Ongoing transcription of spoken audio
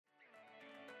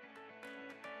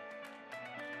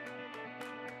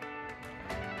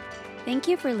Thank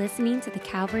you for listening to the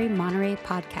Calvary Monterey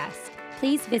podcast.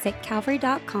 Please visit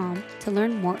calvary.com to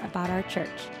learn more about our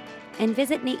church. And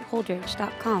visit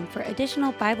nateholdridge.com for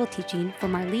additional Bible teaching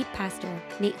from our lead pastor,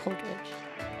 Nate Holdridge.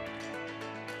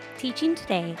 Teaching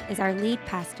today is our lead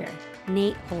pastor,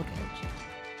 Nate Holdridge.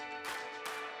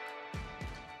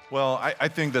 Well, I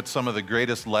think that some of the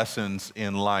greatest lessons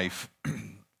in life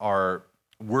are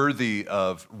worthy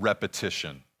of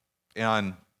repetition.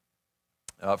 And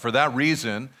for that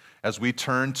reason, as we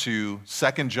turn to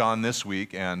 2 John this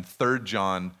week and 3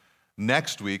 John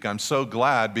next week, I'm so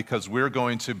glad because we're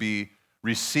going to be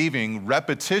receiving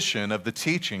repetition of the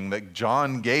teaching that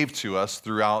John gave to us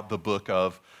throughout the book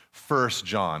of 1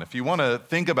 John. If you want to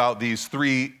think about these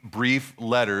three brief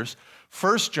letters,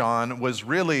 1 John was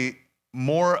really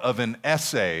more of an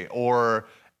essay or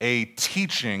a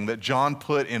teaching that John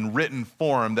put in written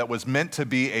form that was meant to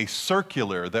be a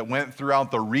circular that went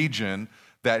throughout the region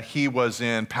that he was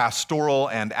in pastoral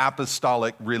and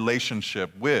apostolic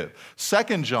relationship with.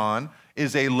 2 John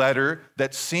is a letter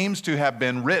that seems to have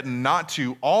been written not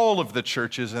to all of the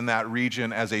churches in that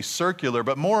region as a circular,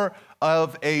 but more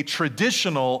of a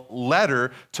traditional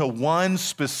letter to one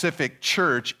specific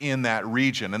church in that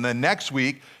region. And then next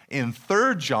week, in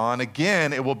 3 John,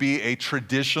 again, it will be a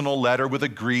traditional letter with a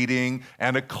greeting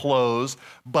and a close,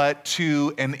 but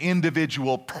to an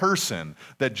individual person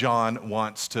that John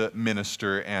wants to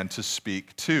minister and to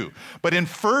speak to. But in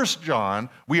 1 John,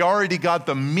 we already got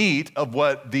the meat of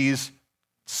what these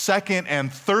second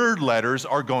and third letters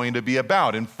are going to be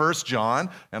about. In 1 John,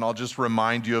 and I'll just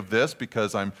remind you of this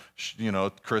because I'm,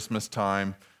 Christmas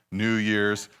time, New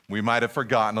Year's, we might have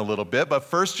forgotten a little bit, but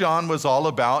 1 John was all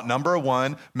about, number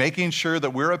one, making sure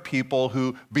that we're a people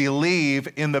who believe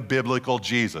in the biblical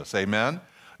Jesus, amen?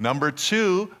 Number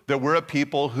two, that we're a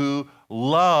people who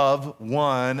love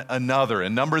one another.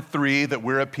 And number three, that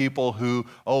we're a people who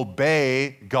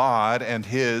obey God and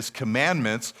His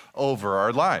commandments over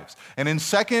our lives. And in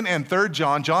 2nd and 3rd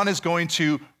John, John is going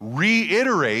to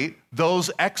reiterate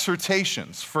those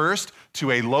exhortations. First,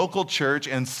 to a local church,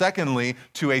 and secondly,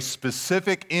 to a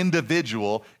specific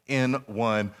individual in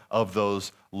one of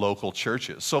those local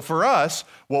churches. So for us,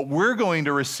 what we're going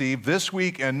to receive this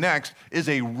week and next is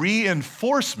a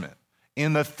reinforcement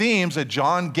in the themes that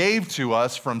John gave to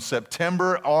us from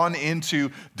September on into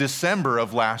December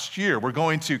of last year. We're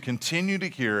going to continue to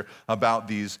hear about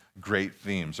these great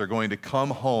themes. They're going to come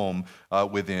home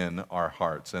within our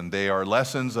hearts, and they are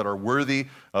lessons that are worthy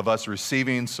of us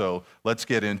receiving, so let's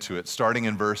get into it, starting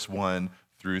in verse 1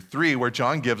 through 3, where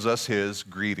John gives us his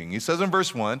greeting. He says in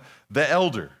verse 1, "The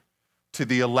elder, to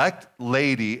the elect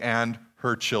lady and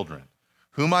her children,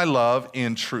 whom I love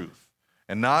in truth.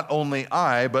 And not only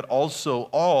I, but also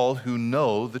all who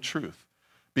know the truth,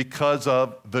 because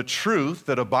of the truth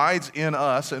that abides in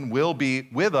us and will be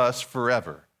with us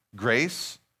forever.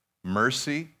 Grace,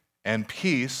 mercy, and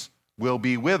peace will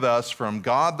be with us from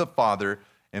God the Father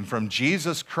and from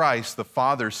Jesus Christ, the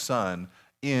Father's Son,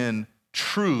 in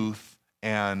truth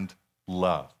and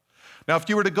love." Now, if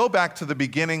you were to go back to the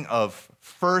beginning of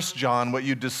 1 John, what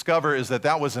you discover is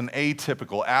that was an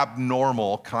atypical,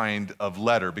 abnormal kind of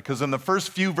letter. Because in the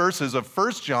first few verses of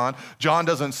 1 John, John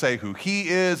doesn't say who he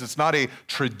is. It's not a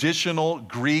traditional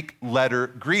Greek letter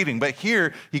greeting. But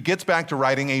here, he gets back to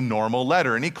writing a normal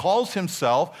letter. And he calls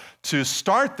himself, to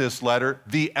start this letter,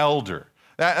 the elder.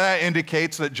 That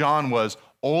indicates that John was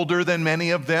older than many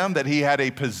of them, that he had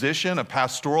a position, a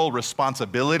pastoral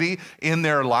responsibility in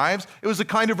their lives. It was a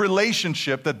kind of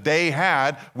relationship that they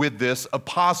had with this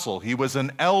apostle. He was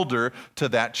an elder to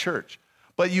that church.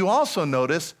 But you also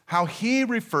notice how he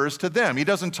refers to them. He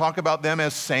doesn't talk about them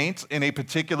as saints in a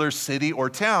particular city or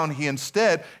town. He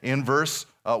instead, in verse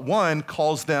 1,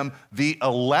 calls them the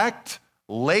elect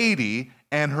lady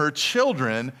and her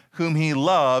children whom he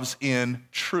loves in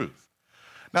truth.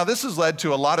 Now, this has led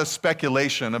to a lot of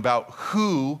speculation about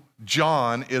who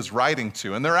John is writing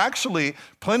to. And there are actually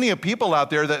plenty of people out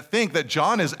there that think that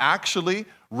John is actually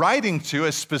writing to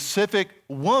a specific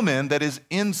woman that is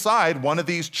inside one of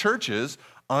these churches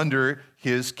under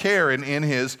his care and in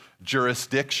his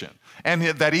jurisdiction. And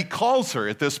that he calls her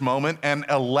at this moment an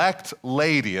elect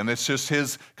lady. And it's just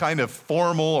his kind of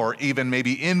formal or even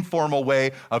maybe informal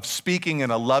way of speaking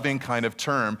in a loving kind of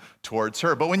term towards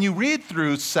her. But when you read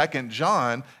through 2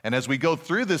 John, and as we go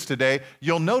through this today,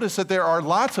 you'll notice that there are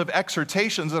lots of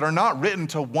exhortations that are not written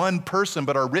to one person,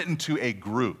 but are written to a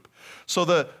group. So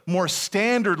the more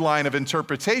standard line of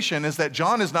interpretation is that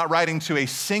John is not writing to a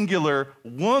singular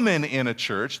woman in a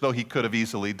church, though he could have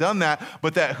easily done that,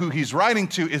 but that who he's writing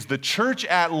to is the church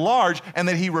at large, and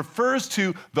that he refers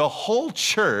to the whole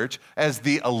church as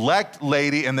the elect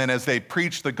lady, and then as they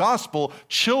preach the gospel,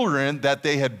 children that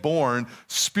they had born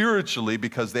spiritually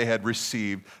because they had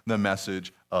received the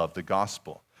message of the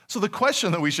gospel. So the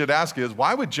question that we should ask is,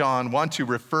 why would John want to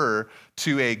refer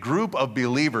to a group of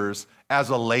believers as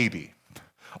a lady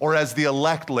or as the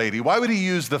elect lady? Why would he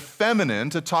use the feminine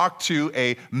to talk to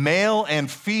a male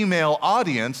and female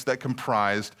audience that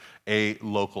comprised a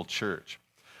local church?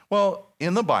 Well,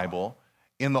 in the Bible,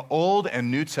 in the Old and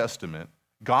New Testament,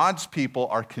 God's people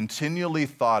are continually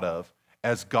thought of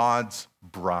as God's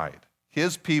bride.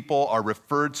 His people are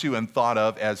referred to and thought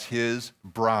of as his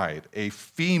bride, a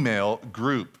female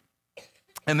group.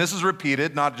 And this is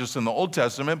repeated not just in the Old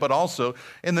Testament, but also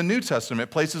in the New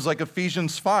Testament. Places like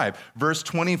Ephesians 5, verse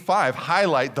 25,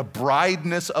 highlight the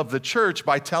brideness of the church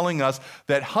by telling us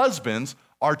that husbands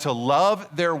are to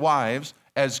love their wives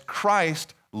as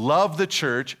Christ loved the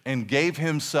church and gave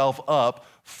himself up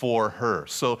for her.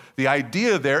 So the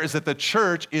idea there is that the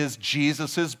church is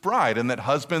Jesus' bride, and that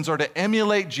husbands are to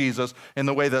emulate Jesus in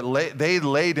the way that they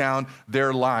lay down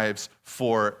their lives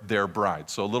for their bride.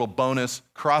 So a little bonus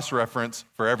cross-reference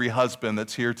for every husband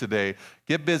that's here today.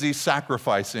 Get busy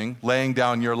sacrificing, laying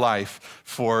down your life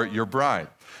for your bride.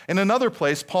 In another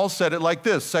place, Paul said it like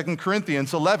this, 2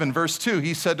 Corinthians 11, verse 2.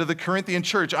 He said to the Corinthian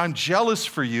church, "I'm jealous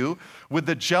for you with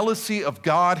the jealousy of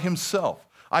God himself.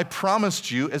 I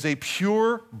promised you as a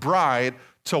pure bride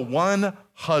to one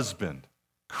husband,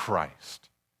 Christ."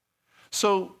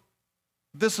 So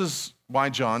this is why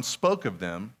John spoke of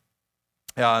them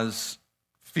as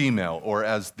female or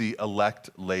as the elect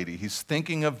lady. He's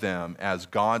thinking of them as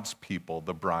God's people,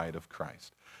 the bride of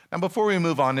Christ. Now, before we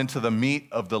move on into the meat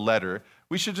of the letter,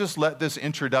 we should just let this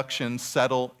introduction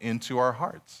settle into our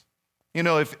hearts. You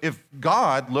know, if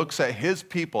God looks at his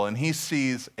people and he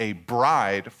sees a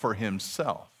bride for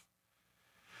himself,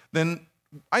 then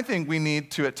I think we need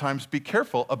to at times be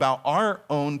careful about our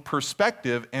own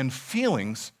perspective and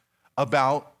feelings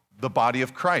about the body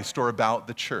of Christ or about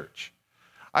the church.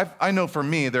 I know for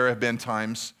me, there have been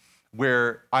times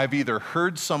where I've either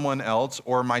heard someone else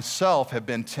or myself have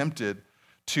been tempted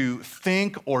to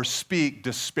think or speak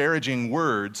disparaging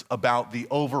words about the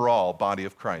overall body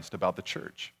of Christ, about the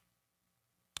church.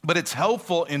 But it's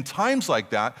helpful in times like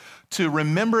that to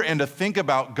remember and to think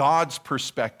about God's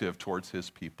perspective towards his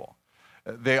people.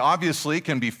 They obviously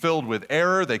can be filled with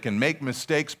error, they can make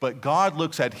mistakes, but God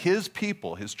looks at his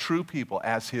people, his true people,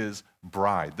 as his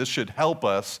bride. This should help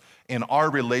us in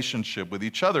our relationship with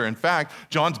each other. In fact,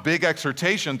 John's big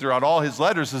exhortation throughout all his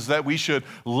letters is that we should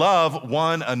love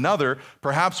one another.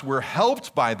 Perhaps we're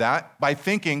helped by that by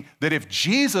thinking that if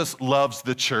Jesus loves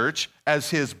the church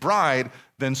as his bride,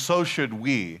 then so should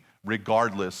we,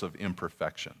 regardless of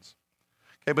imperfections.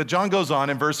 Okay, but John goes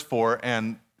on in verse 4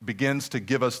 and begins to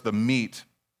give us the meat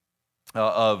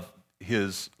of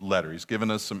his letter. He's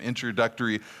given us some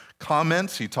introductory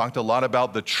comments. He talked a lot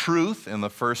about the truth in the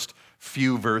first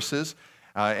few verses,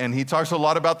 and he talks a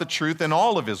lot about the truth in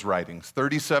all of his writings,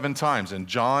 37 times. In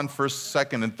John, 1st,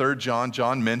 2nd, and 3rd John,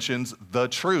 John mentions the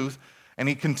truth, and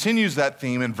he continues that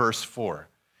theme in verse 4.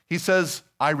 He says,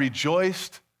 "I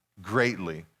rejoiced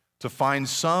greatly to find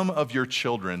some of your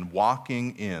children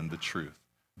walking in the truth,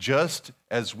 just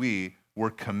as we were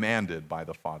commanded by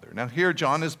the Father." Now here,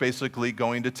 John is basically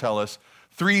going to tell us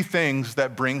three things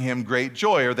that bring him great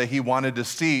joy or that he wanted to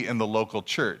see in the local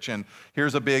church. And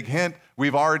here's a big hint.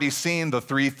 We've already seen the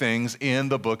three things in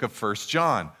the book of 1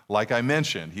 John. Like I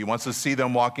mentioned, he wants to see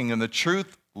them walking in the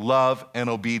truth, love, and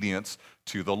obedience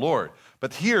to the Lord.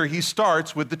 But here he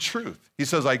starts with the truth. He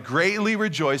says, "I greatly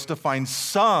rejoice to find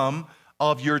some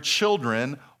of your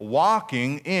children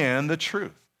walking in the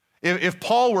truth." If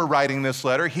Paul were writing this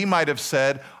letter, he might have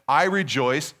said, "I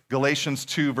rejoice," Galatians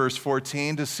 2, verse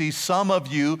 14, "to see some of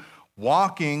you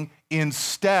walking in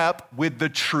step with the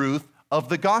truth of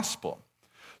the gospel."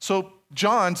 So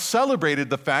John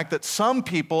celebrated the fact that some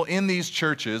people in these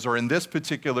churches, or in this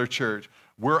particular church,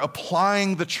 were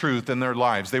applying the truth in their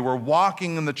lives. They were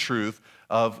walking in the truth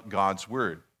of God's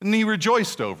word. And he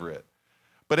rejoiced over it.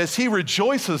 But as he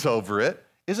rejoices over it,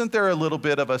 isn't there a little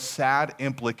bit of a sad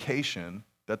implication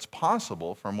that's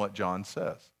possible from what John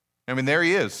says? I mean, there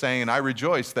he is saying, "I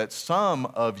rejoice that some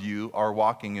of you are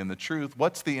walking in the truth."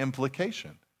 What's the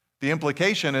implication? The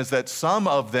implication is that some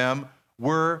of them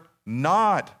were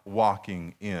not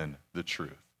walking in the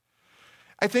truth.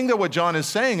 I think that what John is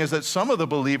saying is that some of the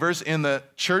believers in the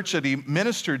church that he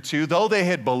ministered to, though they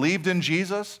had believed in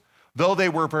Jesus, though they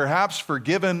were perhaps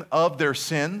forgiven of their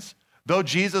sins, though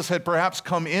Jesus had perhaps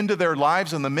come into their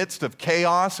lives in the midst of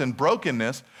chaos and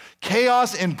brokenness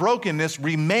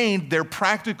remained their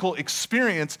practical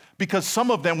experience because some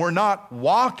of them were not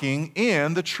walking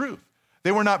in the truth.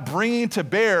 They were not bringing to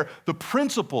bear the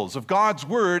principles of God's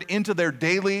word into their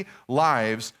daily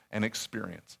lives and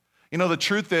experience. You know, the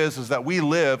truth is that we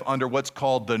live under what's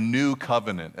called the new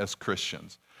covenant as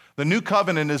Christians. The new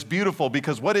covenant is beautiful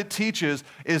because what it teaches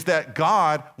is that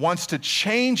God wants to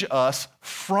change us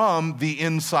from the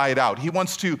inside out. He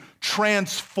wants to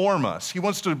transform us. He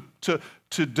wants to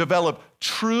develop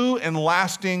true and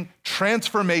lasting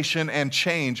transformation and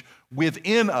change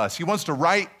within us. He wants to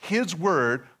write his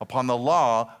word upon the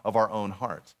law of our own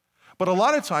hearts. But a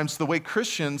lot of times, the way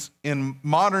Christians in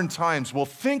modern times will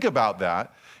think about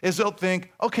that is they'll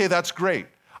think, okay, that's great.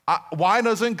 Why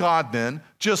doesn't God then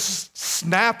just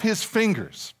snap his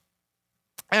fingers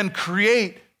and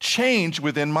create change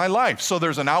within my life? So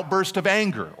there's an outburst of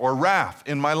anger or wrath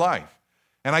in my life.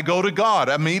 And I go to God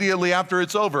immediately after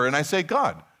it's over and I say,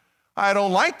 God, I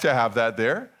don't like to have that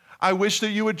there. I wish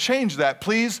that you would change that.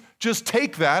 Please just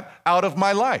take that out of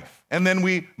my life. And then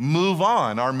we move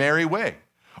on our merry way.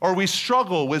 Or we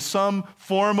struggle with some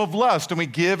form of lust and we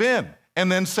give in. And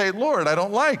then say, Lord, I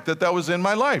don't like that was in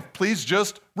my life. Please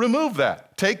just remove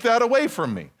that. Take that away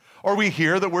from me. Or we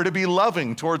hear that we're to be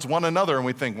loving towards one another, and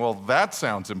we think, well, that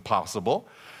sounds impossible.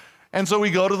 And so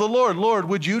we go to the Lord. Lord,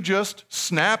 would you just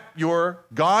snap your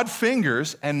God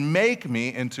fingers and make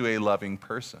me into a loving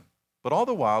person? But all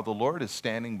the while, the Lord is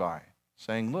standing by,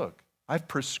 saying, look, I've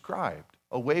prescribed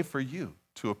a way for you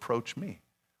to approach me.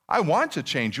 I want to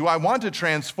change you. I want to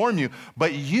transform you,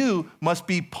 but you must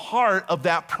be part of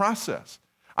that process.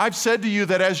 I've said to you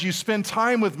that as you spend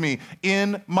time with me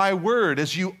in my word,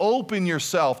 as you open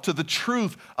yourself to the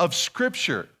truth of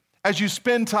Scripture, as you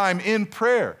spend time in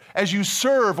prayer, as you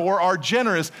serve or are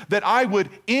generous, that I would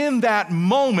in that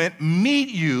moment meet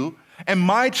you and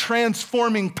my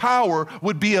transforming power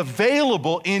would be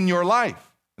available in your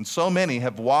life. And so many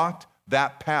have walked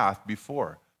that path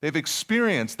before. They've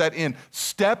experienced that in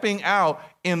stepping out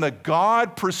in the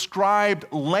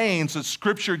God-prescribed lanes that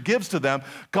Scripture gives to them,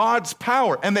 God's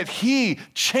power, and that He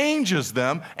changes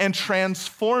them and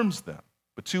transforms them.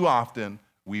 But too often,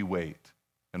 we wait.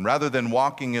 And rather than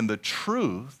walking in the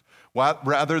truth,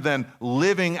 rather than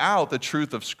living out the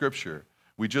truth of Scripture,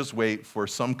 we just wait for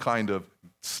some kind of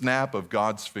snap of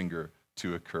God's finger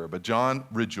to occur. But John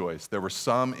rejoiced. There were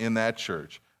some in that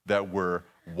church that were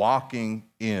walking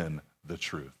in the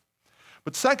truth.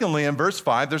 But secondly, in verse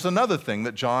 5, there's another thing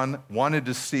that John wanted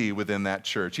to see within that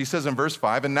church. He says in verse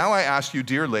 5, and now I ask you,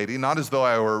 dear lady, not as though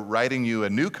I were writing you a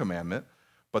new commandment,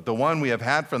 but the one we have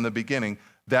had from the beginning,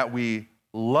 that we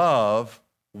love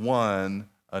one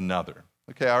another.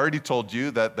 Okay, I already told you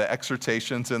that the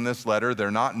exhortations in this letter, they're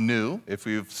not new. If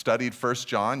you've studied 1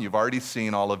 John, you've already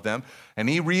seen all of them. And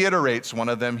he reiterates one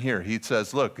of them here. He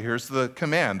says, look, here's the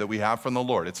command that we have from the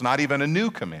Lord. It's not even a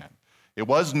new command. It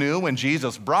was new when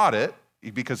Jesus brought it,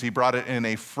 because he brought it in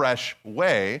a fresh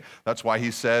way. That's why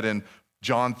he said in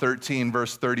John 13,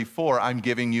 verse 34, I'm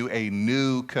giving you a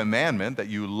new commandment that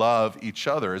you love each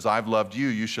other. As I've loved you,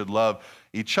 you should love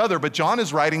each other. But John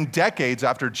is writing decades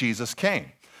after Jesus came.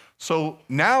 So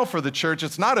now for the church,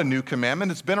 it's not a new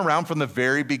commandment. It's been around from the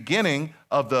very beginning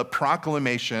of the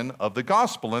proclamation of the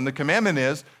gospel. And the commandment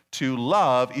is to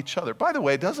love each other. By the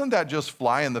way, doesn't that just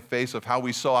fly in the face of how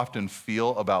we so often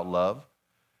feel about love?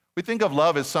 We think of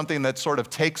love as something that sort of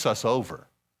takes us over,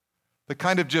 that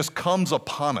kind of just comes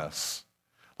upon us.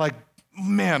 Like,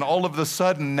 man, all of a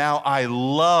sudden now I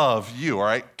love you, or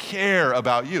I care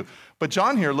about you. But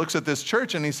John here looks at this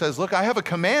church and he says, look, I have a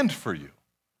command for you.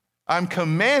 I'm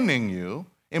commanding you,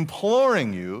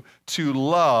 imploring you to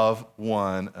love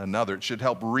one another. It should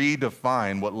help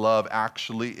redefine what love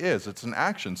actually is. It's an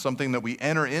action, something that we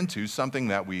enter into, something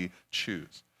that we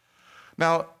choose.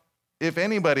 Now, if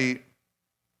anybody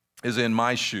is in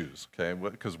my shoes, okay?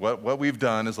 Because what we've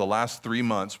done is the last 3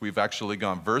 months, we've actually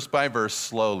gone verse by verse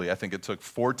slowly. I think it took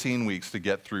 14 weeks to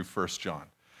get through 1 John.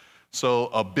 So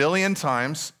 1 billion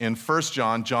times in 1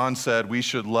 John, John said we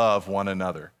should love one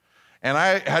another. And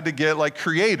I had to get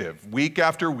creative week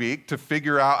after week to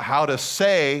figure out how to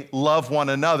say love one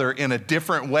another in a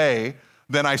different way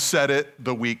than I said it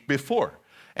the week before.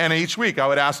 And each week I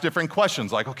would ask different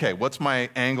questions like, okay, what's my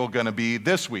angle gonna be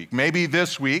this week? Maybe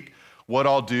this week, what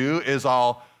I'll do is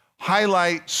I'll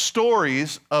highlight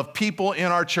stories of people in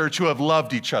our church who have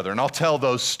loved each other, and I'll tell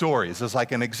those stories as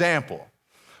like an example.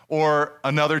 Or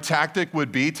another tactic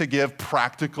would be to give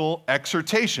practical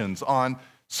exhortations on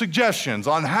suggestions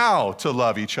on how to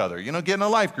love each other. Get in a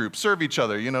life group, serve each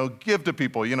other, give to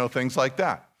people, things like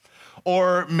that.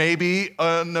 Or maybe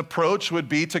an approach would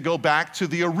be to go back to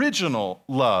the original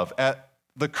love at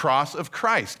the cross of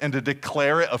Christ and to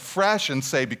declare it afresh and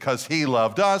say, because he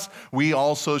loved us, we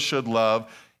also should love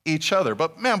each other.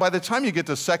 But man, by the time you get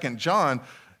to 2 John,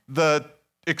 the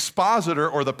expositor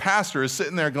or the pastor is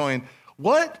sitting there going,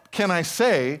 what can I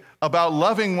say about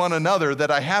loving one another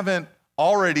that I haven't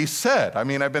already said? I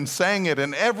mean, I've been saying it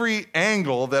in every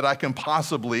angle that I can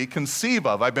possibly conceive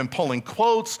of. I've been pulling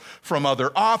quotes from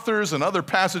other authors and other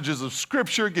passages of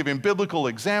Scripture, giving biblical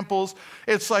examples.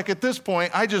 It's like at this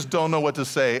point, I just don't know what to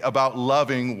say about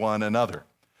loving one another.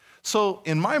 So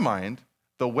in my mind,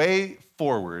 the way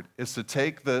forward is to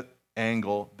take the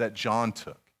angle that John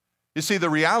took. You see, the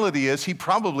reality is he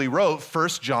probably wrote 1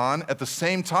 John at the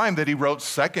same time that he wrote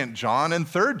 2 John and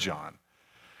 3 John.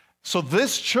 So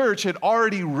this church had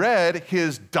already read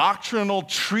his doctrinal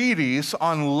treatise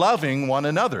on loving one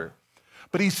another.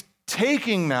 But he's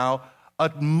taking now a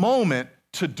moment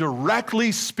to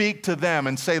directly speak to them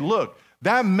and say, look,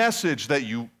 that message that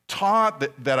you taught,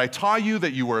 that I taught you,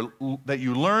 that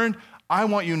you learned, I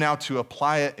want you now to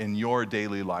apply it in your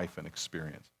daily life and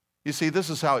experience. You see, this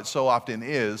is how it so often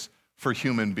is for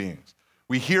human beings.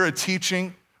 We hear a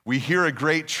teaching, we hear a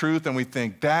great truth, and we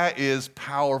think, that is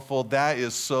powerful, that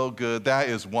is so good, that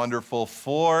is wonderful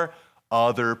for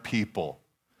other people.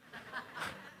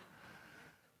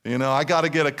 I got to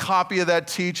get a copy of that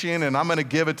teaching, and I'm going to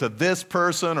give it to this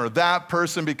person or that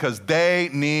person because they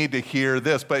need to hear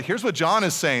this. But here's what John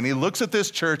is saying. He looks at this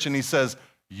church and he says,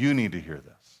 you need to hear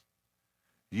this.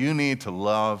 You need to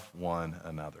love one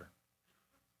another.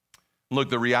 Look,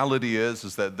 the reality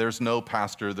is that there's no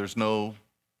pastor, there's no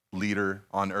leader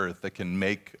on earth that can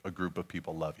make a group of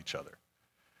people love each other.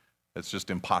 It's just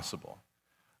impossible.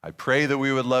 I pray that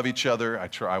we would love each other.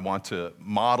 I want to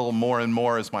model more and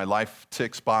more as my life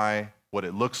ticks by what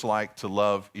it looks like to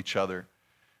love each other.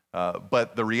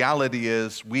 But the reality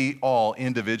is we all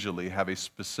individually have a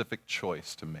specific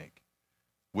choice to make.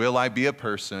 Will I be a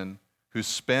person who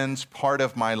spends part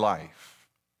of my life,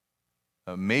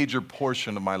 a major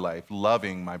portion of my life,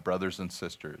 loving my brothers and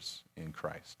sisters in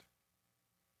Christ?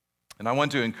 And I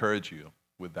want to encourage you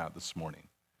with that this morning,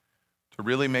 to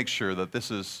really make sure that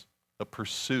this is a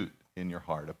pursuit in your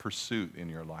heart, a pursuit in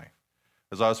your life.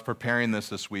 As I was preparing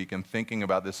this week and thinking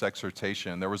about this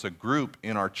exhortation, there was a group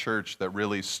in our church that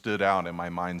really stood out in my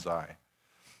mind's eye.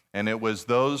 And it was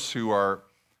those who are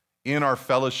in our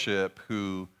fellowship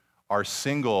who are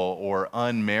single or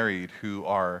unmarried, who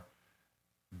are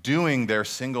doing their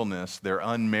singleness, their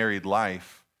unmarried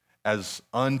life, as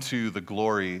unto the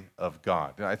glory of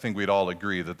God. I think we'd all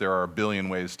agree that there are a billion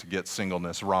ways to get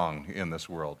singleness wrong in this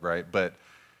world, right? But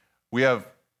we have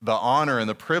the honor and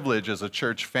the privilege as a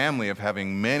church family of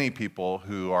having many people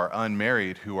who are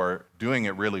unmarried who are doing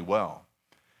it really well.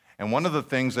 And one of the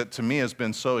things that to me has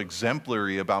been so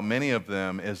exemplary about many of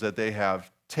them is that they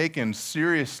have taken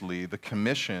seriously the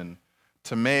commission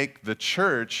to make the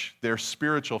church their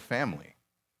spiritual family.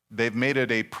 They've made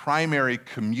it a primary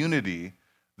community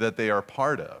that they are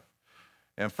part of.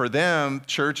 And for them,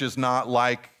 church is not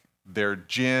like their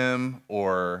gym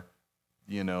or,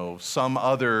 some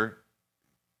other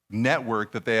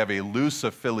network that they have a loose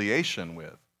affiliation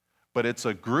with, but it's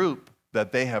a group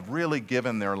that they have really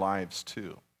given their lives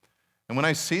to. And when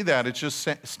I see that, it just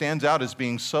stands out as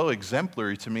being so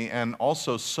exemplary to me and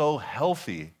also so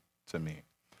healthy to me.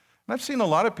 And I've seen a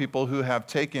lot of people who have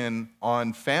taken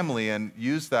on family and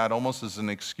used that almost as an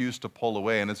excuse to pull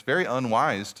away, and it's very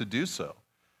unwise to do so.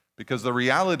 Because the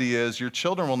reality is your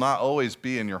children will not always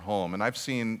be in your home. And I've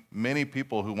seen many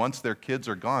people who, once their kids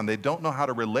are gone, they don't know how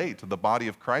to relate to the body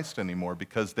of Christ anymore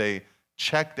because they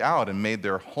checked out and made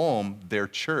their home their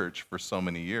church for so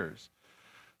many years.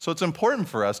 So it's important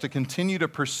for us to continue to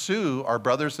pursue our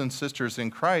brothers and sisters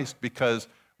in Christ because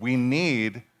we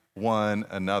need one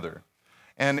another.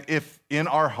 And if in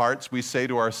our hearts we say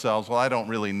to ourselves, well, I don't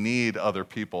really need other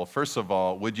people, first of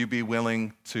all, would you be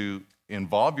willing to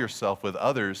involve yourself with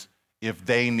others if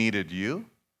they needed you?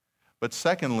 But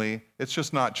secondly, it's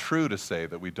just not true to say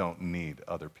that we don't need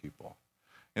other people.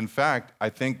 In fact, I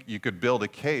think you could build a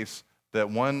case that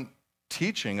one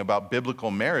teaching about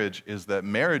biblical marriage is that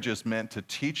marriage is meant to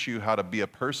teach you how to be a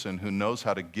person who knows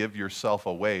how to give yourself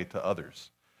away to others.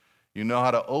 You know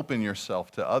how to open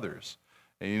yourself to others.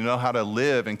 And you know how to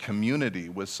live in community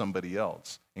with somebody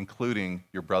else, including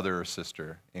your brother or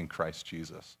sister in Christ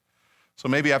Jesus. So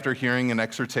maybe after hearing an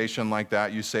exhortation like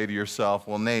that, you say to yourself,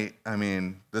 well, Nate,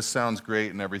 this sounds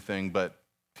great and everything, but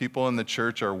people in the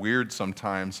church are weird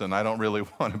sometimes, and I don't really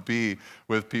want to be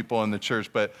with people in the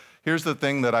church. But here's the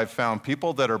thing that I've found.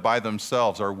 People that are by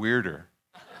themselves are weirder.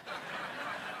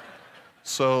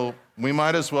 So we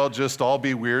might as well just all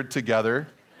be weird together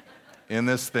in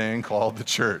this thing called the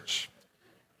church.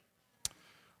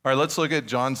 All right, let's look at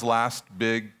John's last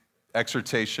big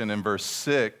exhortation in verse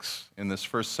 6 in this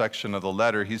first section of the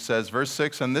letter. He says, verse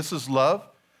 6, and this is love,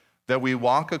 that we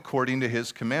walk according to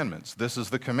his commandments. This is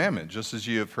the commandment, just as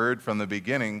you have heard from the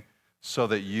beginning, so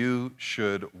that you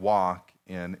should walk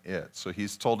in it. So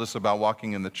he's told us about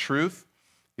walking in the truth.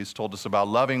 He's told us about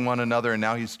loving one another, and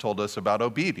now he's told us about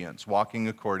obedience, walking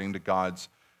according to God's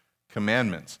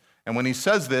commandments. And when he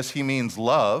says this, he means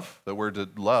love, the word to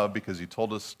love, because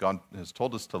God has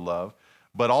told us to love,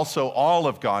 but also all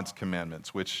of God's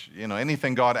commandments, which,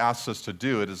 anything God asks us to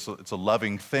do, it's a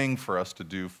loving thing for us to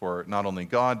do for not only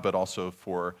God, but also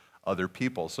for other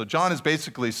people. So John is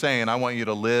basically saying, I want you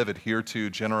to live, adhere to,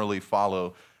 generally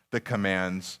follow the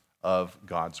commands of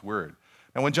God's word.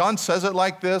 And when John says it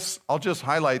like this, I'll just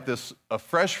highlight this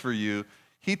afresh for you.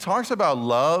 He talks about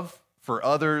love for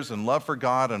others and love for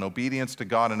God and obedience to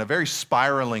God in a very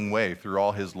spiraling way through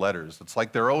all his letters. It's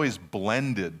like they're always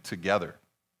blended together.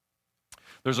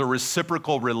 There's a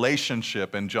reciprocal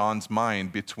relationship in John's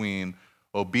mind between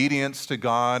obedience to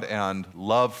God and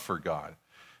love for God,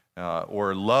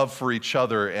 or love for each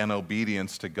other and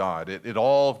obedience to God. It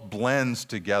all blends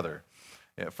together.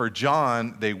 For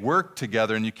John, they work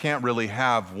together, and you can't really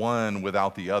have one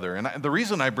without the other. And the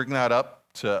reason I bring that up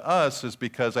to us is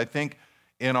because I think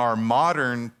in our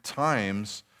modern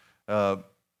times, a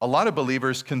lot of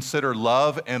believers consider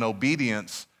love and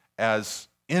obedience as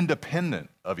independent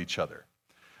of each other.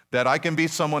 That I can be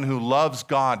someone who loves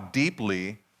God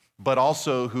deeply, but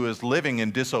also who is living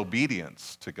in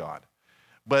disobedience to God.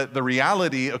 But the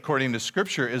reality, according to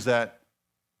Scripture, is that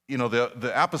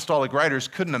the apostolic writers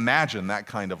couldn't imagine that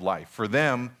kind of life. For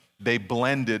them, they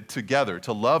blended together.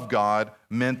 To love God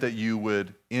meant that you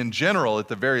would, in general, at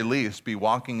the very least, be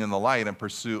walking in the light and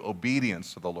pursue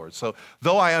obedience to the Lord. So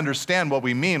though I understand what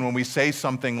we mean when we say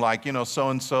something like,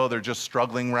 so-and-so, they're just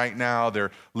struggling right now,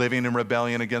 they're living in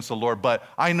rebellion against the Lord, but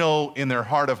I know in their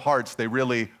heart of hearts they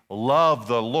really love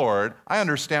the Lord. I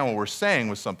understand what we're saying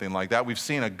with something like that. We've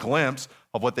seen a glimpse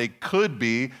of what they could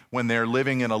be when they're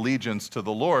living in allegiance to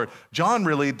the Lord. John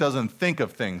really doesn't think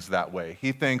of things that way.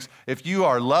 He thinks if you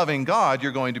are loving God,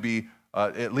 you're going to be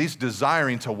at least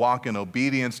desiring to walk in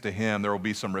obedience to him. There will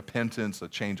be some repentance, a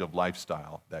change of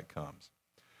lifestyle that comes.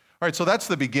 All right, so that's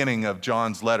the beginning of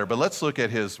John's letter, but let's look at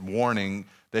his warning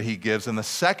that he gives in the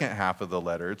second half of the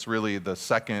letter. It's really the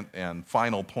second and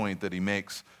final point that he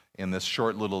makes in this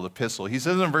short little epistle. He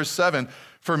says in verse 7,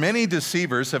 for many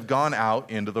deceivers have gone out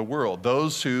into the world,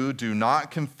 those who do not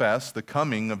confess the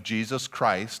coming of Jesus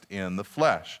Christ in the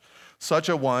flesh. Such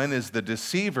a one is the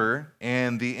deceiver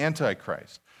and the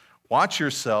Antichrist. Watch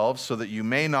yourselves so that you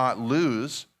may not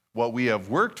lose what we have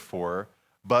worked for,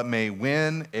 but may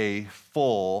win a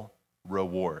full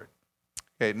reward.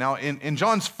 Okay, now in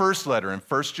John's first letter, in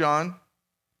 1 John,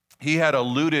 he had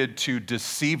alluded to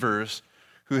deceivers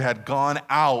who had gone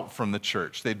out from the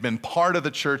church. They'd been part of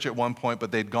the church at one point,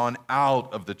 but they'd gone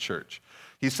out of the church.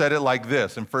 He said it like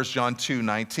this in 1 John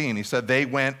 2:19. He said, they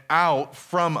went out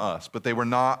from us, but they were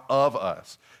not of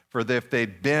us. For if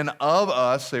they'd been of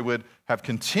us, they would have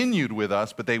continued with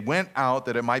us, but they went out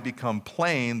that it might become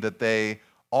plain that they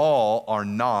all are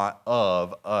not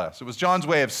of us. It was John's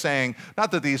way of saying,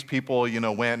 not that these people,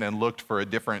 went and looked for a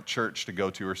different church to go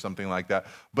to or something like that,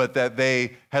 but that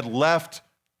they had left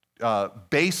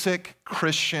basic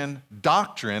Christian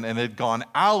doctrine and had gone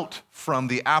out from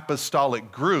the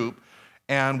apostolic group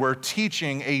and were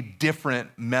teaching a different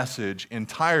message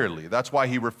entirely. That's why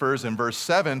he refers in verse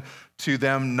 7 to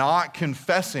them not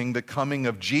confessing the coming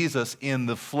of Jesus in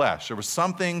the flesh. There was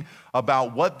something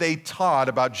about what they taught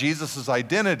about Jesus'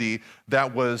 identity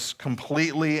that was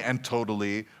completely and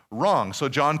totally wrong. So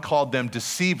John called them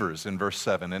deceivers in verse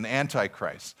 7 and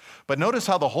antichrists. But notice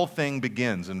how the whole thing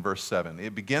begins in verse 7.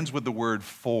 It begins with the word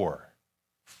for.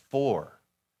 For.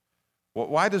 Well,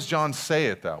 why does John say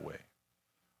it that way?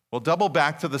 Well, double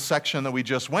back to the section that we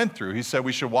just went through. He said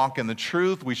we should walk in the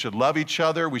truth, we should love each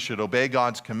other, we should obey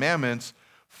God's commandments.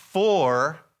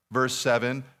 For, verse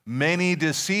 7, many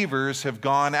deceivers have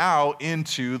gone out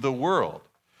into the world.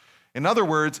 In other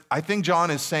words, I think John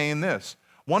is saying this.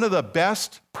 One of the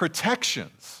best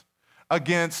protections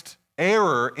against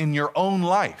error in your own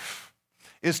life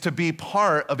is to be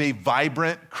part of a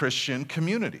vibrant Christian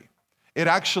community. It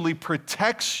actually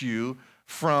protects you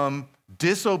from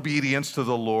disobedience to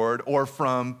the Lord or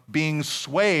from being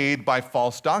swayed by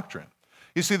false doctrine.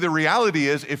 You see, the reality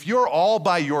is if you're all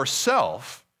by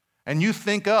yourself and you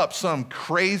think up some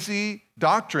crazy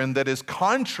doctrine that is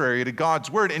contrary to God's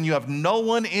word, and you have no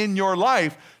one in your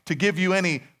life to give you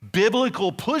any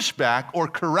biblical pushback or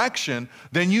correction,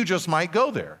 then you just might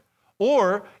go there.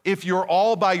 Or if you're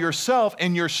all by yourself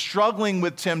and you're struggling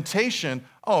with temptation,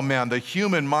 oh man, the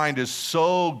human mind is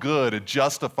so good at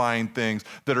justifying things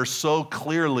that are so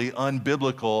clearly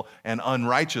unbiblical and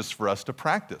unrighteous for us to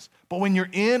practice. But when you're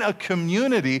in a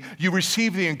community, you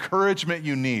receive the encouragement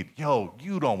you need. Yo,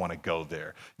 you don't want to go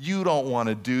there. You don't want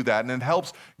to do that. And it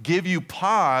helps give you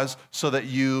pause so that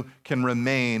you can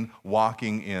remain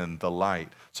walking in the light.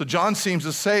 So John seems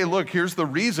to say, look, here's the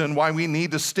reason why we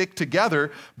need to stick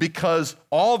together, because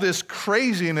all this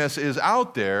craziness is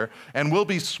out there and we'll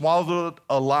be swallowed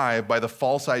alive by the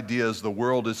false ideas the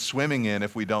world is swimming in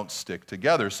if we don't stick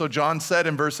together. So John said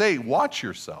in verse 8, watch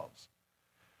yourselves.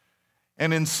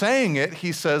 And in saying it,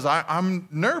 he says, I'm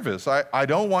nervous. I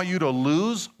don't want you to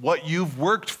lose what you've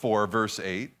worked for, verse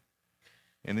 8.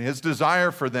 And his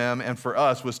desire for them and for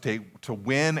us was to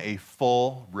win a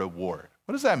full reward.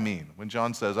 What does that mean when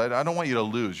John says, I don't want you to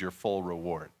lose your full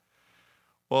reward?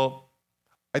 Well,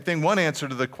 I think one answer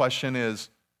to the question is,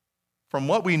 from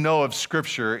what we know of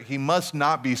Scripture, he must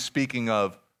not be speaking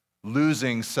of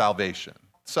losing salvation.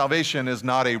 Salvation is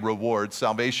not a reward.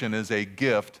 Salvation is a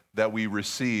gift that we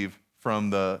receive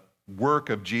from the work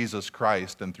of Jesus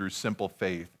Christ and through simple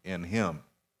faith in him.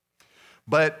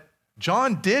 But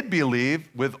John did believe,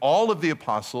 with all of the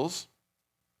apostles,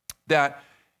 that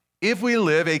if we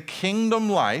live a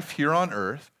kingdom life here on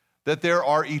earth, that there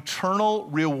are eternal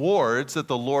rewards that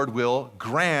the Lord will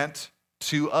grant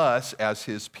to us as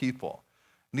his people.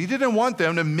 And he didn't want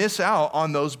them to miss out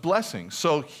on those blessings.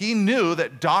 So he knew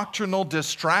that doctrinal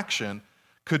distraction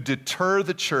could deter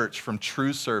the church from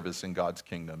true service in God's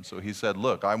kingdom. So he said,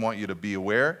 look, I want you to be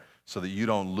aware so that you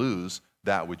don't lose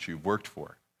that which you've worked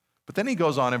for. But then he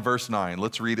goes on in verse 9.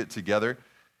 Let's read it together.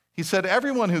 He said,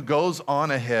 everyone who goes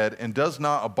on ahead and does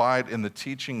not abide in the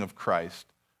teaching of Christ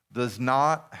does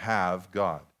not have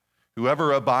God.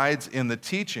 Whoever abides in the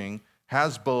teaching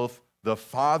has both the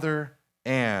Father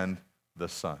and the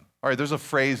Son. All right, there's a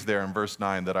phrase there in verse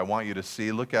 9 that I want you to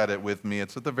see. Look at it with me.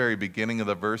 It's at the very beginning of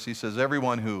the verse. He says,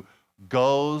 everyone who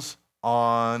goes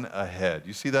on ahead.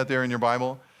 You see that there in your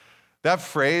Bible? That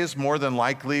phrase, more than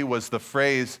likely, was the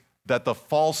phrase that the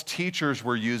false teachers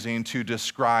were using to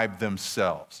describe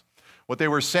themselves. What they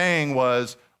were saying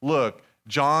was, look,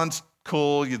 John's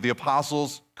cool, the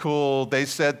apostles, cool, they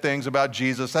said things about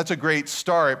Jesus. That's a great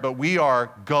start, but we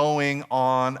are going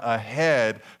on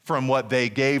ahead from what they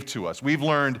gave to us. We've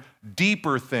learned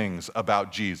deeper things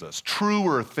about Jesus,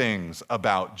 truer things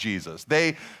about Jesus.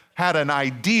 They had an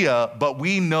idea, but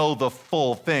we know the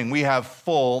full thing. We have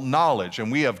full knowledge,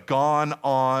 and we have gone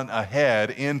on ahead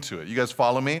into it. You guys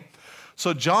follow me?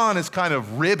 So John is kind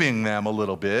of ribbing them a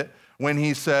little bit when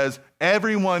he says,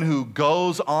 everyone who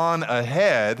goes on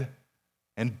ahead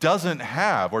and doesn't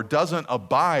have or doesn't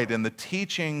abide in the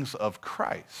teachings of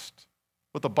Christ,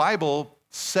 what the Bible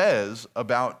says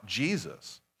about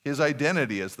Jesus, his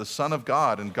identity as the Son of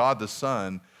God and God the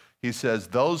Son, he says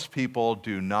those people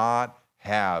do not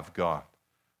have God.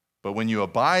 But when you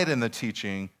abide in the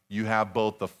teaching, you have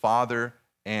both the Father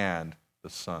and the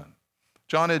Son.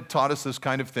 John had taught us this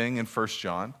kind of thing in 1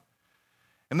 John.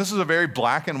 And this is a very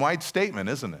black and white statement,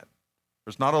 isn't it?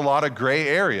 There's not a lot of gray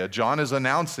area. John is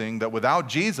announcing that without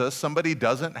Jesus, somebody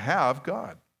doesn't have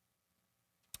God.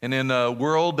 And in a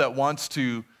world that wants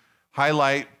to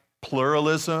highlight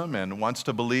pluralism and wants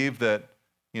to believe that,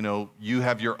 you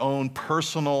have your own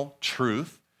personal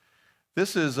truth,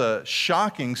 this is a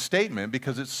shocking statement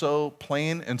because it's so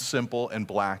plain and simple and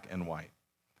black and white.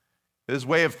 His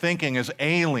way of thinking is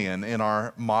alien in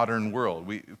our modern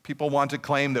world. People want to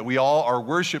claim that we all are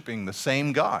worshiping the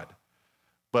same God,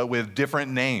 but with different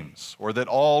names, or that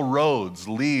all roads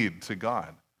lead to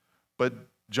God. But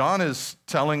John is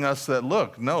telling us that,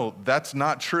 look, no, that's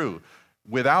not true.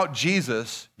 Without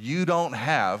Jesus, you don't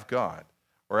have God.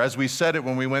 Or as we said it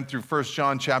when we went through 1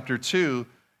 John chapter 2,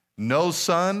 no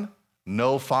Son,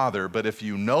 no Father, but if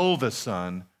you know the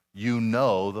Son, you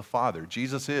know the Father.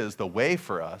 Jesus is the way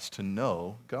for us to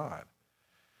know God.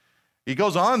 He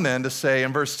goes on then to say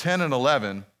in verse 10 and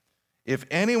 11, if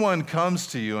anyone comes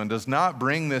to you and does not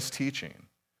bring this teaching,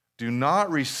 do not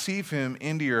receive him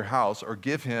into your house or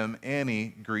give him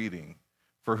any greeting.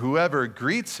 For whoever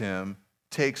greets him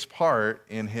takes part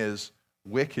in his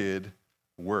wicked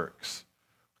works.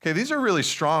 Okay, these are really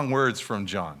strong words from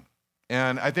John.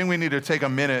 And I think we need to take a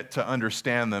minute to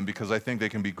understand them because I think they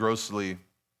can be grossly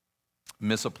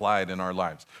misapplied in our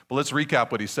lives. But let's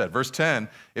recap what he said. Verse 10,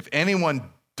 if anyone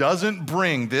doesn't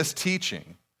bring this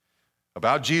teaching,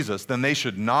 about Jesus, then they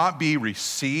should not be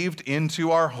received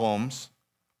into our homes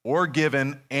or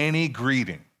given any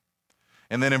greeting.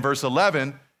 And then in verse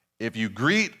 11, if you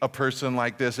greet a person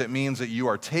like this, it means that you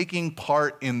are taking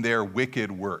part in their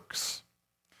wicked works.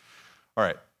 All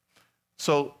right,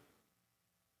 so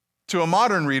to a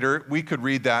modern reader, we could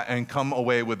read that and come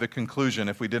away with the conclusion,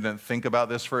 if we didn't think about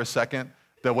this for a second,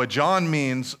 that what John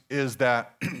means is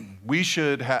that we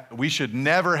should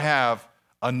never have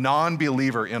a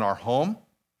non-believer in our home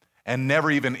and never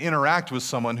even interact with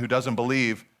someone who doesn't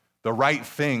believe the right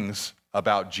things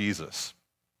about Jesus.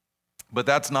 But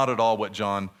that's not at all what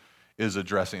John is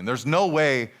addressing. There's no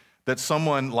way that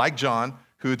someone like John,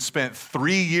 who had spent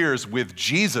 3 years with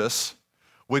Jesus,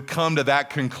 would come to that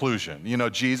conclusion. You know,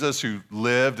 Jesus, who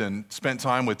lived and spent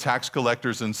time with tax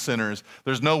collectors and sinners,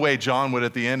 there's no way John would,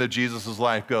 at the end of Jesus'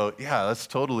 life, go, yeah, that's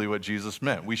totally what Jesus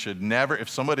meant. We should never, if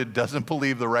somebody doesn't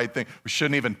believe the right thing, we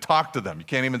shouldn't even talk to them. You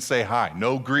can't even say hi.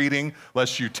 No greeting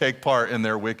lest you take part in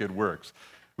their wicked works.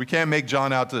 We can't make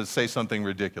John out to say something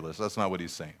ridiculous. That's not what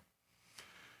he's saying.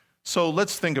 So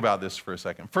let's think about this for a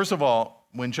second. First of all,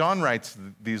 when John writes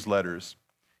these letters,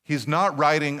 he's not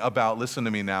writing about, listen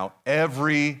to me now,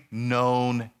 every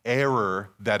known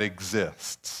error that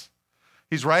exists.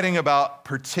 He's writing about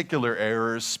particular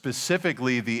errors,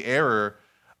 specifically the error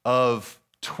of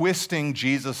twisting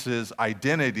Jesus'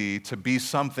 identity to be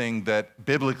something that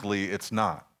biblically it's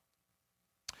not.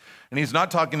 And he's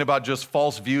not talking about just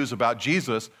false views about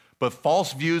Jesus, but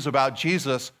false views about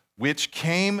Jesus which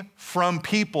came from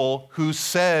people who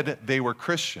said they were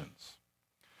Christians.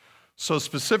 So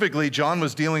specifically, John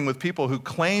was dealing with people who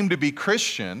claimed to be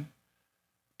Christian,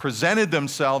 presented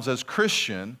themselves as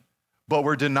Christian, but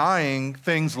were denying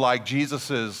things like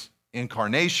Jesus'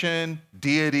 incarnation,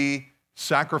 deity,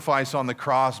 sacrifice on the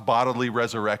cross, bodily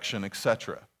resurrection,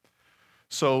 etc.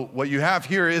 So what you have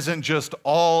here isn't just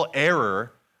all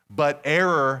error, but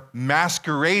error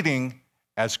masquerading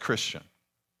as Christian.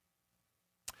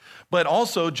 But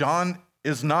also, John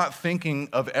is not thinking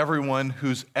of everyone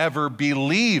who's ever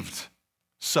believed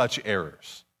such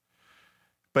errors.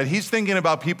 But he's thinking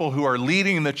about people who are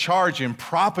leading the charge in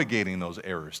propagating those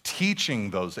errors, teaching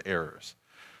those errors.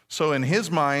 So in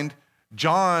his mind,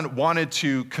 John wanted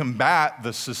to combat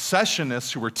the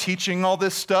secessionists who were teaching all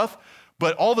this stuff,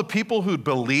 but all the people who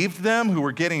believed them, who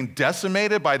were getting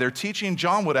decimated by their teaching,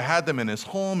 John would have had them in his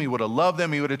home, he would have loved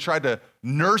them, he would have tried to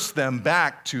nurse them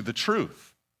back to the truth.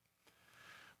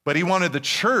 But he wanted the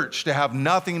church to have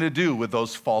nothing to do with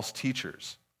those false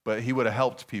teachers. But he would have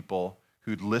helped people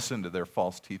who'd listened to their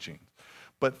false teachings.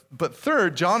 But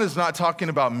third, John is not talking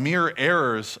about mere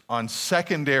errors on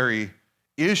secondary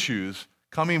issues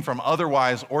coming from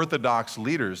otherwise orthodox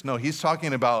leaders. No, he's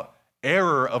talking about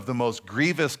error of the most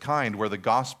grievous kind where the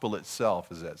gospel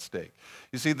itself is at stake.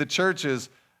 You see, the church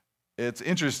it's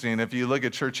interesting. If you look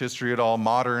at church history at all,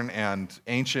 modern and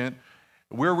ancient,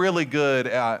 we're really good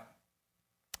at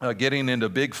getting into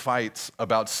big fights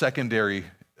about secondary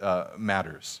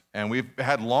matters. And we've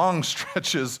had long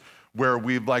stretches where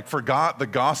we've forgot the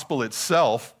gospel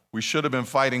itself. We should have been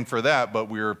fighting for that, but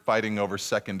we were fighting over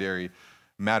secondary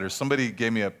matters. Somebody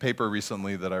gave me a paper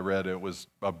recently that I read. It was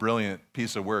a brilliant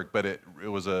piece of work, but it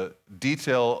was a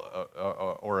detail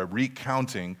or a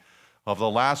recounting of the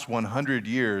last 100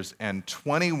 years and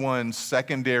 21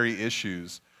 secondary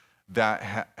issues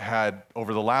that had,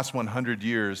 over the last 100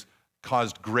 years,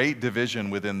 caused great division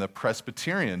within the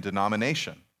Presbyterian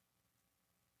denomination.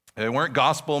 They weren't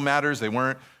gospel matters, they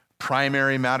weren't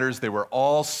primary matters, they were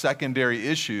all secondary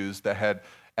issues that had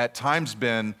at times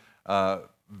been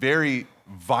very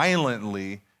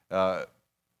violently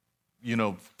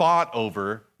fought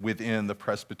over within the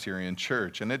Presbyterian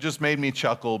church. And it just made me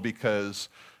chuckle because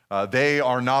they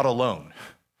are not alone.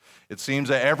 It seems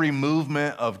that every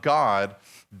movement of God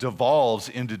devolves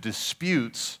into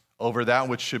disputes over that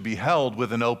which should be held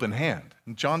with an open hand.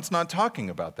 And John's not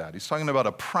talking about that. He's talking about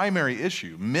a primary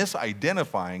issue,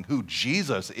 misidentifying who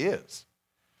Jesus is.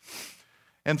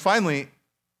 And finally,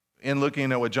 in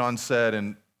looking at what John said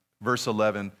in verse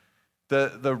 11,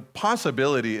 the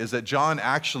possibility is that John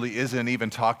actually isn't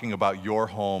even talking about your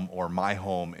home or my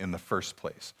home in the first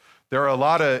place. There are a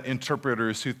lot of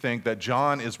interpreters who think that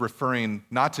John is referring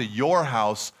not to your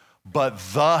house, but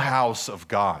the house of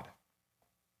God.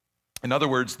 In other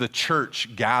words, the church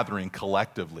gathering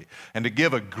collectively. And to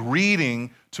give a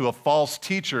greeting to a false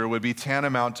teacher would be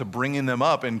tantamount to bringing them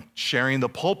up and sharing the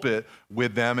pulpit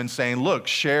with them and saying, look,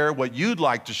 share what you'd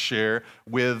like to share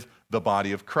with the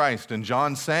body of Christ. And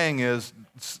John is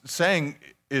saying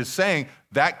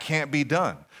that can't be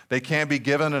done. They can't be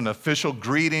given an official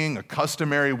greeting, a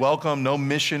customary welcome, no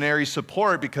missionary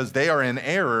support because they are in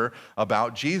error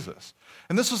about Jesus.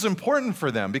 And this was important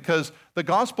for them because the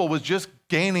gospel was just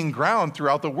gaining ground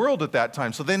throughout the world at that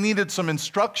time. So they needed some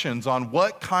instructions on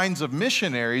what kinds of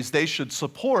missionaries they should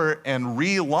support and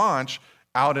relaunch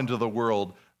out into the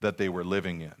world that they were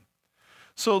living in.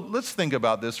 So let's think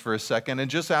about this for a second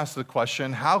and just ask the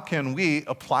question, how can we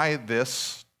apply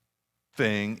this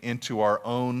thing into our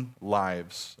own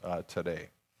lives today?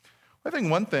 I think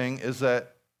one thing is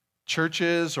that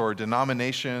churches or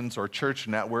denominations or church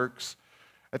networks,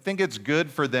 I think it's good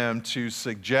for them to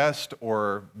suggest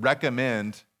or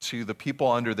recommend to the people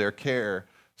under their care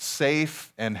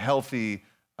safe and healthy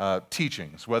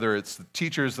teachings, whether it's the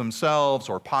teachers themselves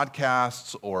or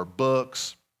podcasts or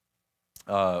books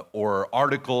or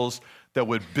articles that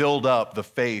would build up the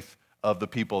faith of the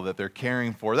people that they're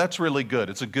caring for. That's really good.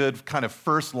 It's a good kind of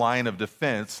first line of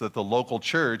defense that the local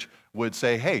church would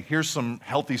say, hey, here's some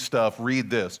healthy stuff, read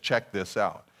this, check this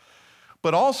out.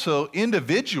 But also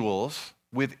individuals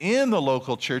within the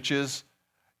local churches,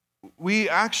 we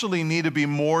actually need to be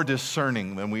more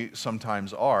discerning than we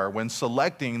sometimes are when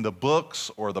selecting the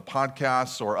books or the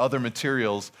podcasts or other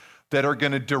materials that are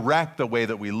going to direct the way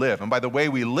that we live. And by the way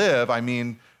we live, I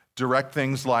mean direct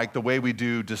things like the way we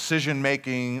do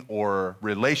decision-making or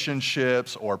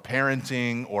relationships or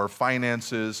parenting or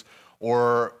finances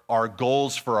or our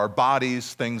goals for our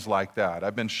bodies, things like that.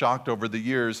 I've been shocked over the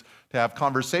years to have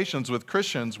conversations with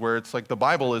Christians where it's like the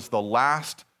Bible is the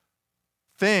last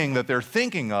thing that they're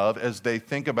thinking of as they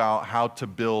think about how to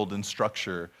build and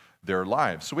structure their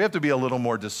lives. So we have to be a little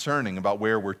more discerning about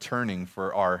where we're turning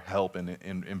for our help and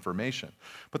information.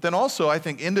 But then also, I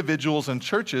think individuals and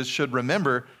churches should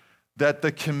remember that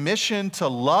the commission to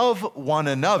love one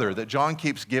another that John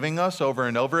keeps giving us over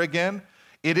and over again,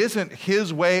 it isn't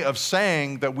his way of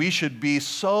saying that we should be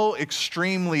so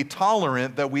extremely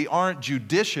tolerant that we aren't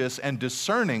judicious and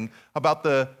discerning about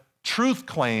the truth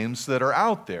claims that are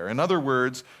out there. In other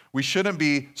words, we shouldn't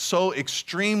be so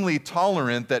extremely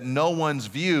tolerant that no one's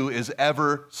view is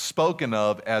ever spoken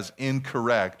of as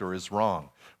incorrect or is wrong.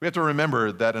 We have to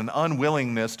remember that an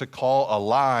unwillingness to call a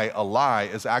lie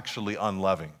is actually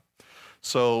unloving.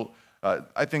 So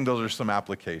I think those are some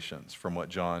applications from what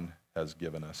John has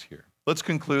given us here. Let's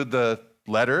conclude the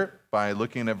letter by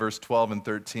looking at verse 12 and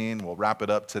 13. We'll wrap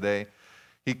it up today.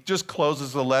 He just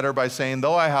closes the letter by saying,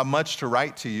 though I have much to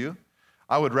write to you,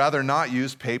 I would rather not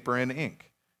use paper and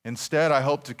ink. Instead, I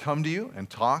hope to come to you and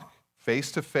talk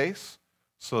face to face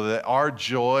so that our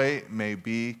joy may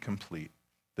be complete.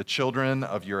 The children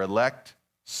of your elect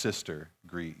sister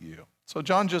greet you. So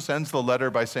John just ends the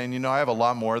letter by saying, I have a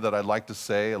lot more that I'd like to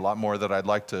say, a lot more that I'd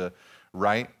like to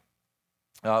write.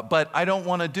 But I don't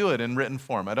want to do it in written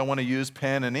form. I don't want to use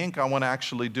pen and ink. I want to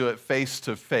actually do it face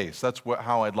to face. That's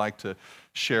how I'd like to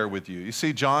share with you. You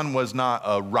see, John was not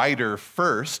a writer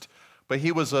first, but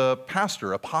he was a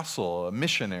pastor, apostle, a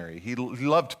missionary. He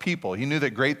loved people. He knew that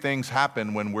great things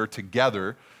happen when we're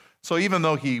together. So even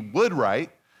though he would write,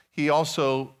 he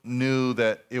also knew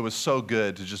that it was so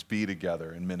good to just be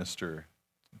together and minister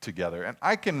together. And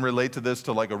I can relate to this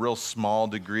to like a real small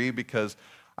degree because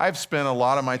I've spent a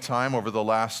lot of my time over the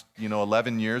last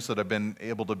 11 years that I've been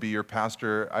able to be your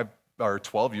pastor, or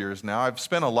 12 years now. I've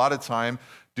spent a lot of time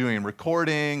doing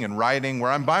recording and writing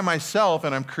where I'm by myself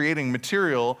and I'm creating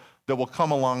material that will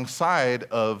come alongside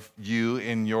of you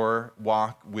in your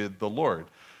walk with the Lord.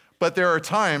 But there are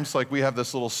times, like we have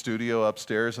this little studio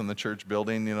upstairs in the church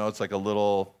building, it's like a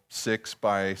little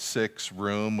 6x6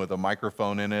 room with a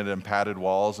microphone in it and padded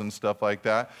walls and stuff like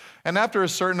that. And after a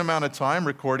certain amount of time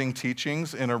recording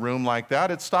teachings in a room like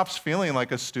that, it stops feeling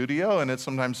like a studio and it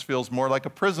sometimes feels more like a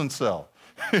prison cell.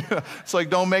 It's like,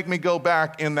 don't make me go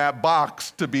back in that box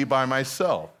to be by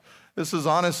myself. This is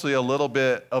honestly a little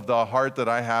bit of the heart that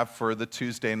I have for the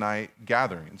Tuesday night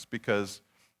gatherings because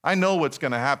I know what's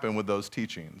going to happen with those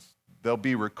teachings. They'll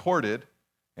be recorded,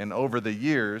 and over the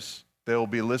years, they will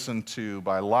be listened to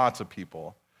by lots of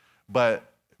people.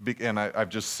 And I've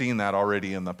just seen that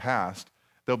already in the past.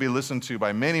 They'll be listened to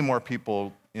by many more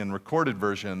people in recorded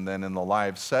version than in the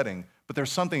live setting. But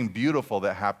there's something beautiful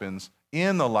that happens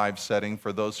in the live setting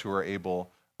for those who are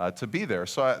able to be there.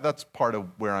 So that's part of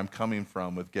where I'm coming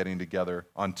from with getting together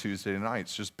on Tuesday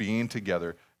nights, just being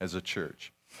together as a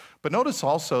church. But notice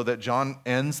also that John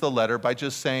ends the letter by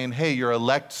just saying, hey, your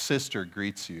elect sister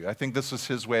greets you. I think this is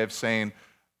his way of saying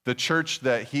the church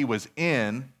that he was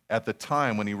in at the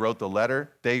time when he wrote the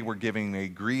letter, they were giving a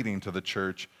greeting to the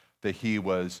church that he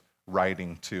was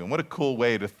writing to. And what a cool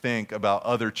way to think about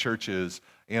other churches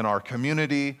in our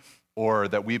community or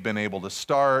that we've been able to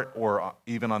start, or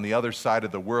even on the other side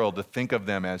of the world, to think of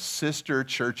them as sister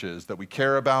churches that we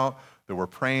care about, that we're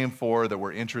praying for, that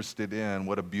we're interested in.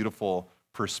 What a beautiful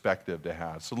perspective to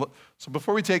have. So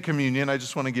before we take communion, I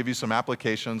just want to give you some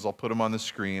applications. I'll put them on the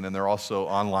screen, and they're also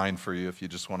online for you if you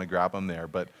just want to grab them there.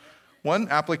 But one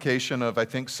application of, I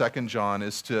think, 2 John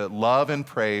is to love and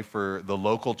pray for the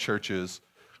local churches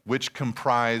which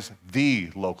comprise the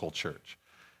local church.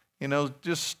 You know,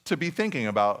 just to be thinking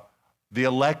about the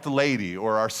elect lady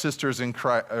or our sisters in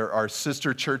Christ, or our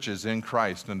sister churches in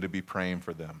Christ, and to be praying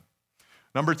for them.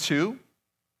 Number 2,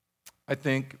 I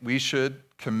think we should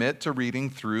commit to reading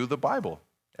through the Bible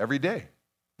every day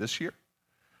this year.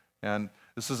 And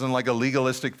this isn't like a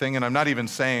legalistic thing, and I'm not even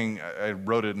saying, I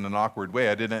wrote it in an awkward way.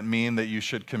 I didn't mean that you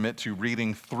should commit to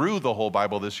reading through the whole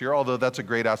Bible this year, although that's a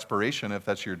great aspiration if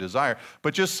that's your desire.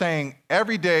 But just saying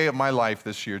every day of my life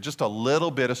this year, just a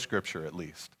little bit of Scripture at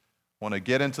least. I want to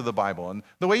get into the Bible. And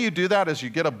the way you do that is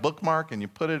you get a bookmark and you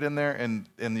put it in there, and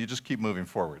you just keep moving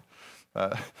forward.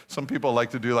 Some people like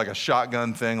to do like a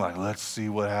shotgun thing, like, let's see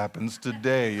what happens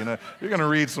today. You know, you're going to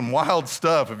read some wild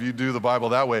stuff if you do the Bible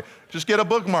that way. Just get a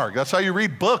bookmark. That's how you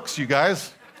read books, you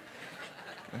guys.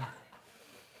 Okay.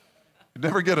 You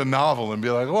never get a novel and be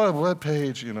like, what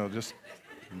page? You know, just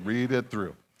read it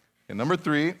through. And number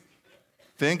 3,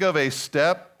 think of a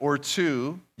step or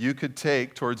 2 you could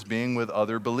take towards being with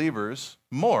other believers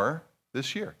more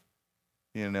this year.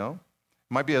 You know,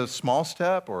 it might be a small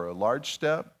step or a large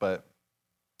step, but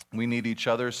we need each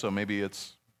other, so maybe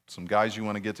it's some guys you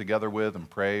want to get together with and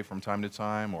pray from time to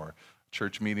time, or a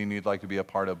church meeting you'd like to be a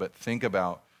part of, but think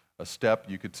about a step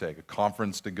you could take, a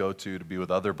conference to go to be with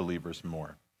other believers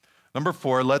more. Number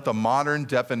 4, let the modern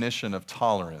definition of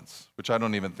tolerance, which I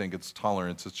don't even think it's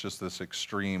tolerance, it's just this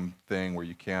extreme thing where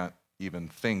you can't even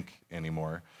think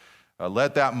anymore.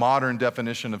 Let that modern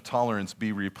definition of tolerance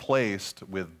be replaced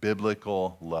with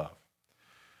biblical love.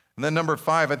 And then number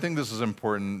 5, I think this is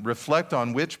important. Reflect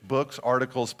on which books,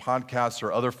 articles, podcasts,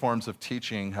 or other forms of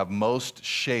teaching have most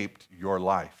shaped your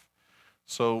life.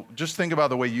 So just think about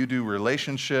the way you do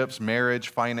relationships, marriage,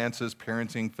 finances,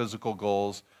 parenting, physical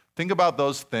goals. Think about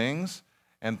those things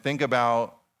and think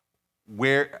about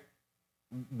what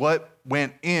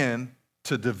went in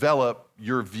to develop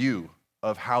your view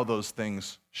of how those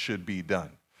things should be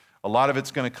done. A lot of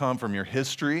it's going to come from your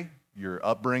history, your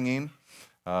upbringing.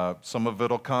 Some of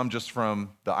it will come just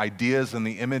from the ideas and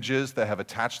the images that have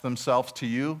attached themselves to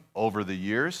you over the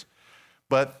years.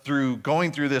 But through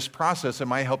going through this process, it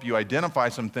might help you identify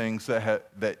some things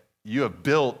that you have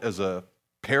built as a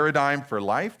paradigm for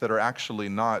life that are actually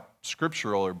not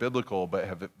scriptural or biblical, but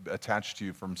have attached to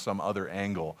you from some other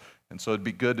angle. And so it'd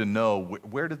be good to know,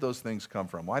 where did those things come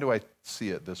from? Why do I see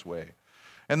it this way?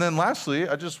 And then lastly,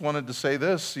 I just wanted to say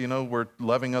this, you know, we're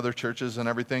loving other churches and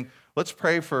everything. Let's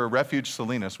pray for Refuge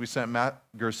Salinas. We sent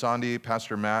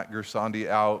Pastor Matt Gersandi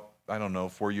out,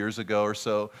 4 years ago or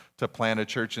so, to plant a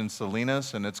church in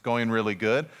Salinas, and it's going really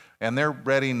good. And they're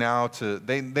ready now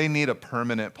they need a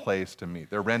permanent place to meet.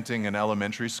 They're renting an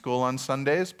elementary school on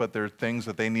Sundays, but there are things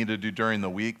that they need to do during the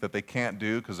week that they can't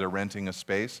do because they're renting a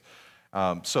space.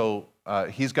 So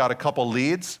he's got a couple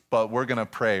leads, but we're going to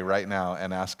pray right now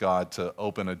and ask God to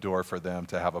open a door for them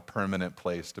to have a permanent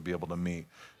place to be able to meet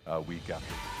week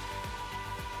after week.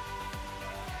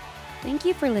 Thank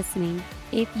you for listening.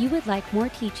 If you would like more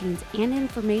teachings and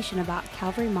information about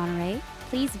Calvary Monterey,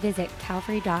 please visit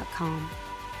calvary.com.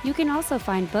 You can also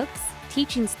find books,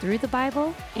 teachings through the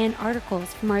Bible, and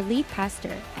articles from our lead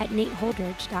pastor at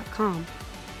nateholdridge.com.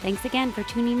 Thanks again for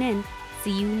tuning in.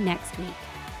 See you next week.